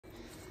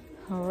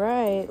All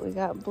right, we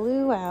got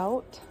Blue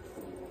out.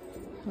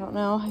 I don't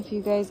know if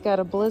you guys got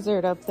a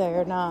blizzard up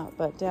there or not,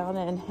 but down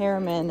in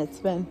Harriman, it's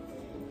been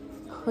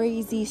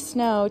crazy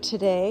snow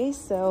today.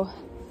 So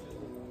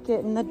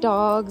getting the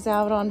dogs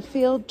out on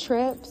field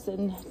trips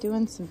and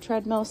doing some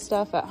treadmill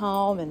stuff at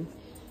home and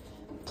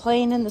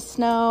playing in the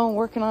snow,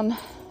 working on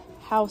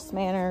house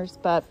manners.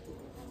 But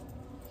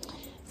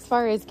as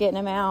far as getting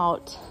him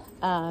out,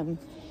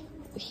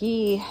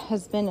 he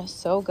has been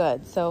so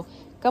good. So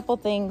a couple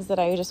things that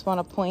I just want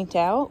to point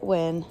out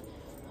when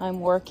I'm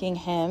working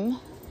him,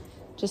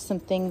 just some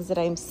things that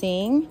I'm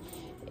seeing,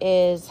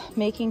 is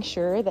making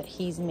sure that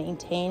he's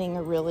maintaining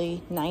a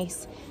really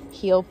nice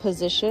heel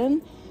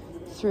position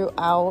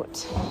throughout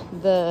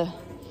the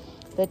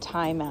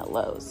time at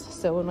Lowe's.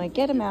 So when I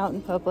get him out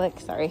in public,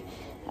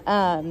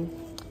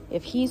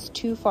 if he's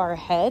too far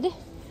ahead,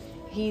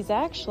 he's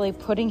actually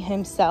putting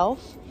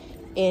himself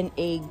in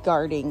a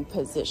guarding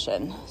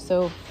position.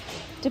 So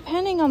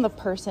depending on the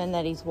person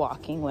that he's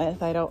walking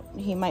with,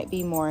 he might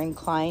be more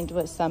inclined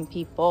with some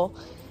people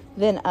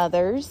than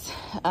others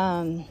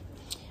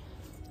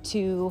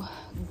to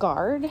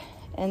guard,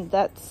 and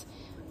that's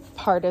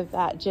part of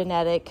that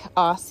genetic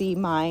Aussie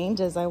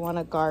mind, is I want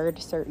to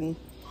guard certain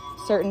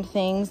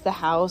things, the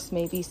house,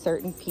 maybe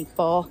certain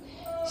people.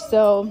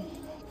 So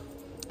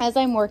as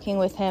I'm working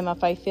with him,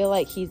 if I feel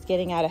like he's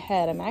getting out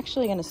ahead, I'm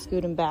actually going to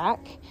scoot him back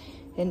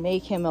and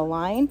make him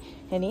align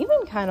and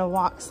even kind of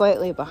walk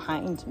slightly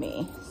behind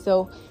me.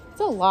 So it's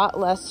a lot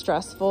less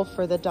stressful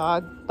for the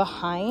dog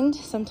behind.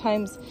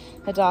 Sometimes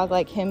a dog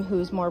like him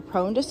who's more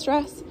prone to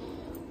stress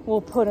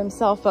will put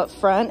himself up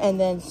front and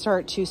then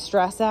start to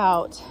stress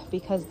out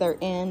because they're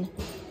in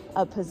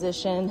a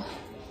position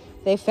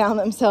they found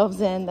themselves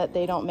in that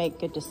they don't make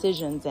good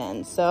decisions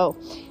in. So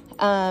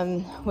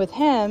with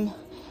him,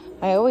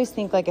 I always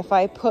think, like, if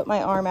I put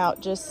my arm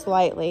out just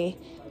slightly,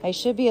 I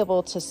should be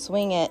able to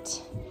swing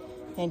it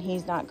and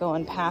he's not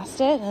going past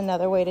it.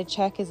 Another way to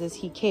check is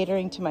he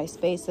catering to my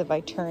space if I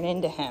turn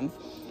into him?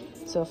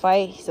 So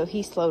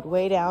he slowed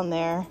way down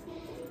there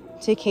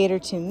to cater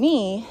to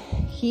me.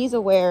 He's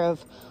aware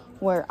of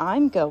where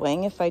I'm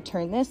going. If I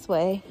turn this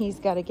way, he's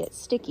got to get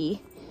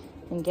sticky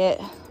and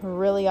get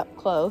really up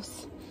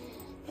close.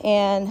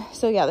 And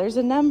so yeah, there's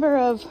a number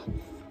of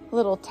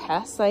little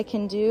tests I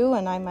can do,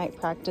 and I might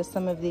practice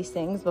some of these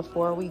things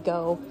before we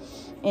go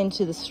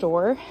into the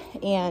store,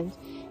 and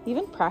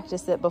even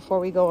practice it before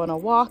we go on a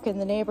walk in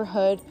the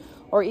neighborhood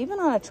or even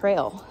on a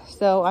trail.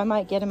 So I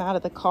might get him out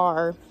of the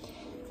car,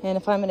 and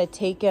if I'm going to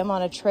take him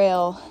on a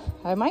trail,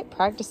 I might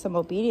practice some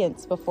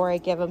obedience before I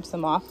give him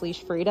some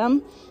off-leash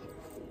freedom.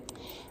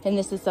 And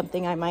this is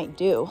something I might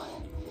do,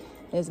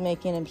 is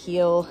making him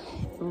heel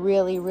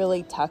really,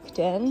 really tucked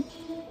in,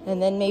 and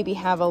then maybe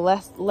have a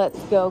let's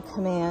go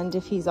command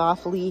if he's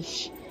off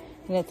leash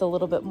and it's a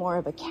little bit more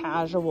of a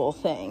casual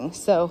thing.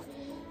 So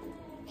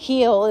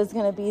heel is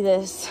going to be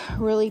this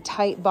really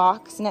tight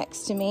box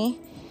next to me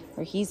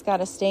where he's got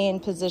to stay in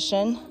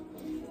position,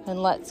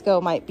 and let's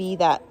go might be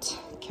that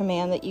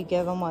command that you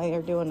give him while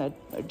you're doing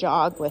a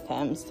jog with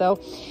him. So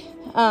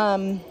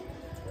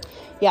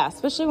yeah,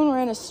 especially when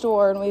we're in a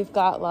store and we've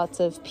got lots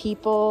of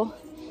people,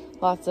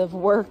 lots of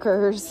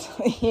workers,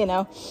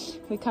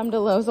 we come to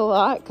Lowe's a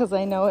lot because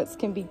I know it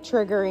can be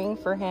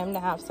triggering for him to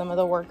have some of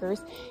the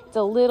workers. It's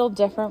a little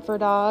different for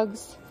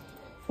dogs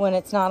when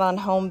it's not on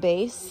home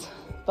base,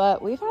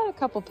 but we've had a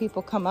couple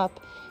people come up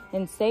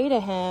and say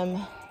to him,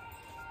 hey,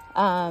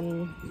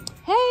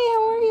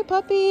 how are you,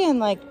 puppy? And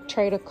like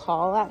try to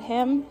call at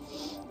him.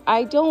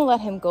 I don't let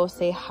him go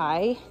say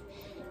hi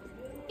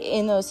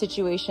in those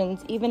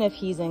situations, even if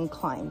he's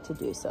inclined to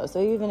do so.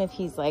 So even if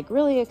he's like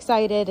really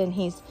excited and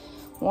he's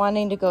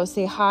wanting to go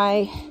say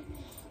hi,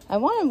 I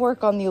want to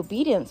work on the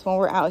obedience when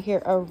we're out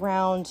here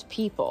around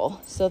people.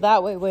 So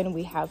that way, when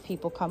we have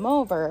people come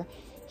over,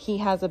 he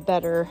has a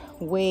better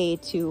way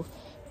to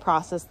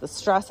process the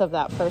stress of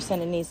that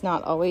person, and he's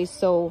not always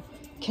so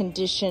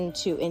conditioned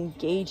to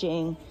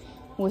engaging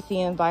with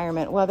the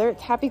environment, whether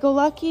it's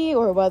happy-go-lucky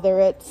or whether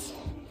it's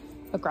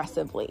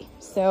aggressively.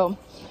 So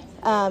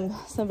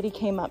somebody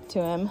came up to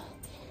him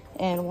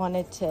and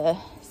wanted to,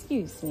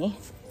 excuse me,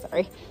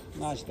 sorry.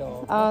 Nice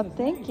dog. Oh,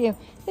 thank you.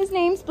 His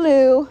name's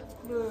Blue.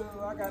 Blue,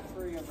 I got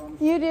 3 of them.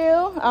 You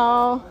do?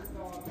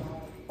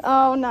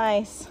 Oh,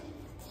 nice.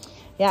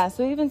 Yeah,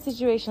 so even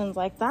situations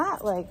like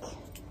that, like,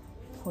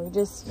 we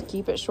just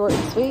keep it short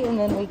and sweet, and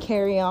then we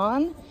carry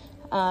on.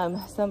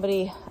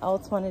 Somebody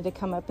else wanted to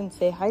come up and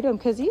say hi to him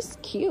because he's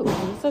cute.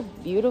 He's a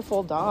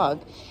beautiful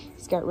dog.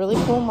 He's got really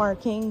cool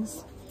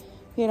markings.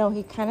 He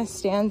kind of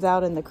stands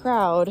out in the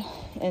crowd.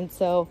 And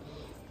so,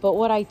 but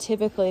what I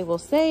typically will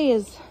say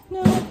is,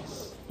 no,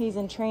 he's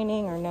in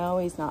training, or no,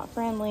 he's not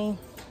friendly.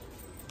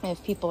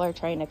 If people are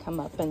trying to come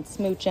up and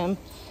smooch him,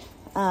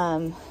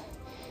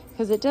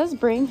 because it does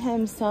bring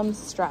him some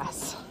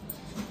stress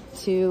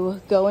to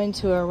go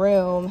into a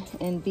room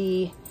and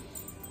be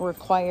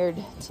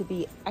required to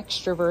be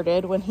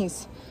extroverted when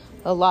he's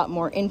a lot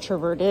more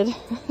introverted.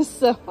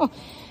 So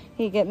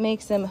it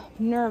makes him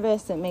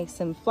nervous, it makes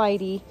him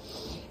flighty.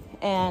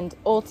 And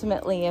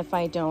ultimately, if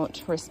I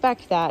don't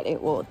respect that,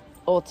 it will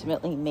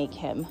ultimately make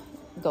him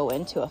go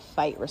into a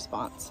fight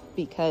response,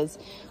 because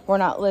we're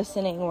not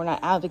listening, we're not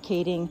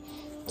advocating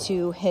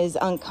to his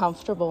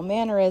uncomfortable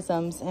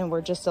mannerisms, and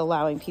we're just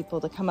allowing people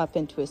to come up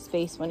into his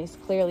space when he's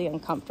clearly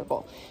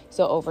uncomfortable.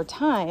 So over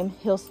time,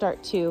 he'll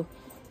start to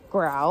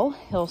growl,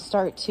 he'll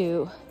start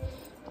to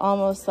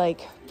almost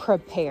like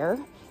prepare.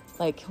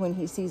 Like when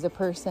he sees a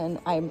person,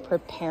 I'm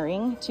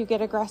preparing to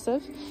get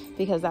aggressive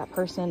because that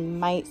person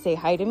might say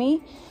hi to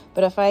me.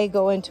 But if I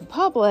go into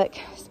public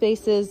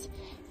spaces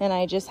and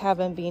I just have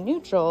him be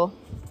neutral,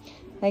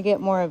 I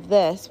get more of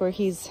this where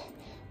he's,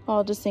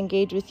 I'll just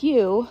engage with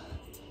you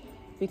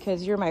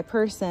because you're my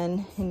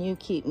person and you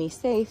keep me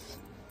safe.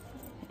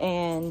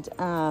 And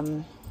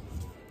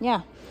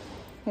yeah,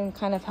 and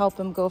kind of help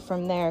him go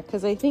from there.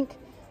 Because I think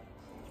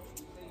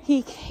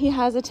he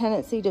has a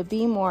tendency to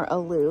be more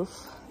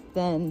aloof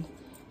than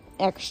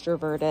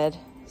extroverted.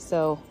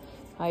 So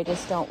I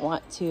just don't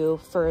want to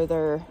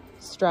further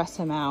stress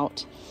him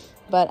out,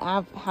 but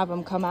have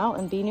him come out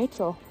and be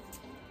neutral.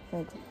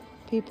 Like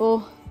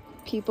people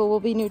will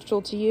be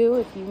neutral to you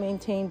if you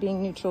maintain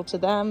being neutral to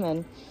them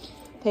and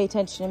pay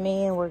attention to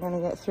me, and we're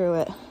gonna get through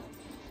it.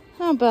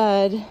 Oh,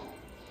 bud.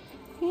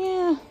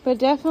 Yeah, but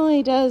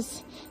definitely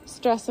does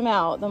stress him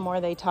out the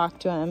more they talk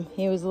to him.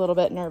 He was a little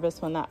bit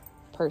nervous when that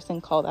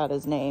person called out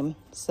his name,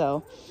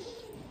 so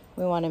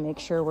we want to make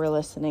sure we're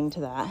listening to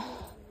that.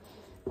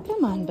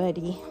 Come on,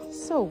 buddy.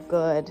 So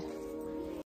good.